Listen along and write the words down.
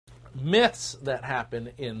myths that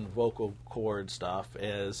happen in vocal cord stuff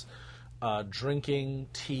is drinking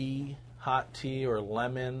tea, hot tea or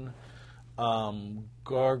lemon,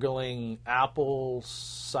 gargling apple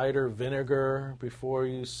cider vinegar before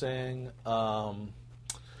you sing,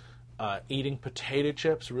 eating potato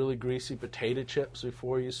chips, really greasy potato chips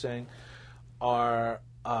before you sing, are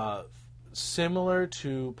similar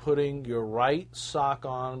to putting your right sock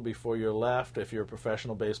on before your left if you're a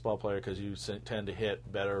professional baseball player, because you tend to hit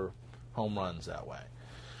better home runs that way.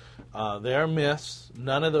 They are myths.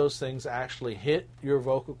 None of those things actually hit your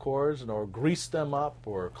vocal cords or grease them up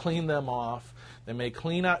or clean them off. They may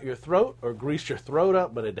clean out your throat or grease your throat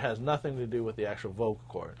up, but it has nothing to do with the actual vocal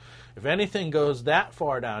cord. If anything goes that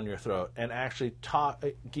far down your throat and actually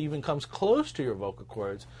even comes close to your vocal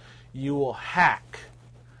cords, you will hack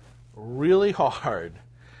really hard.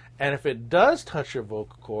 And if it does touch your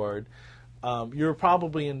vocal cord, you're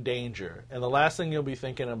probably in danger. And the last thing you'll be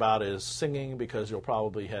thinking about is singing, because you'll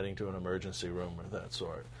probably be heading to an emergency room or that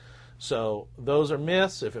sort. So those are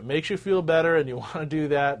myths. If it makes you feel better and you want to do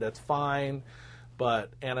that, that's fine.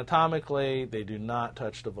 But anatomically, they do not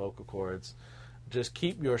touch the vocal cords. Just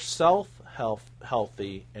keep yourself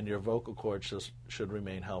healthy, and your vocal cords should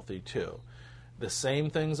remain healthy too. The same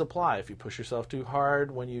things apply. If you push yourself too hard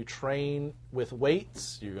when you train with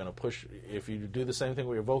weights, you're going to push. If you do the same thing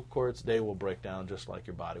with your vocal cords, they will break down just like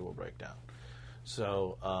your body will break down.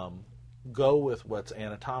 So go with what's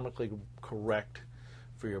anatomically correct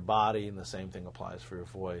for your body, and the same thing applies for your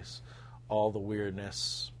voice. All the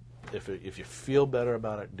weirdness, if you feel better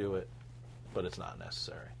about it, do it, but it's not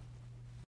necessary.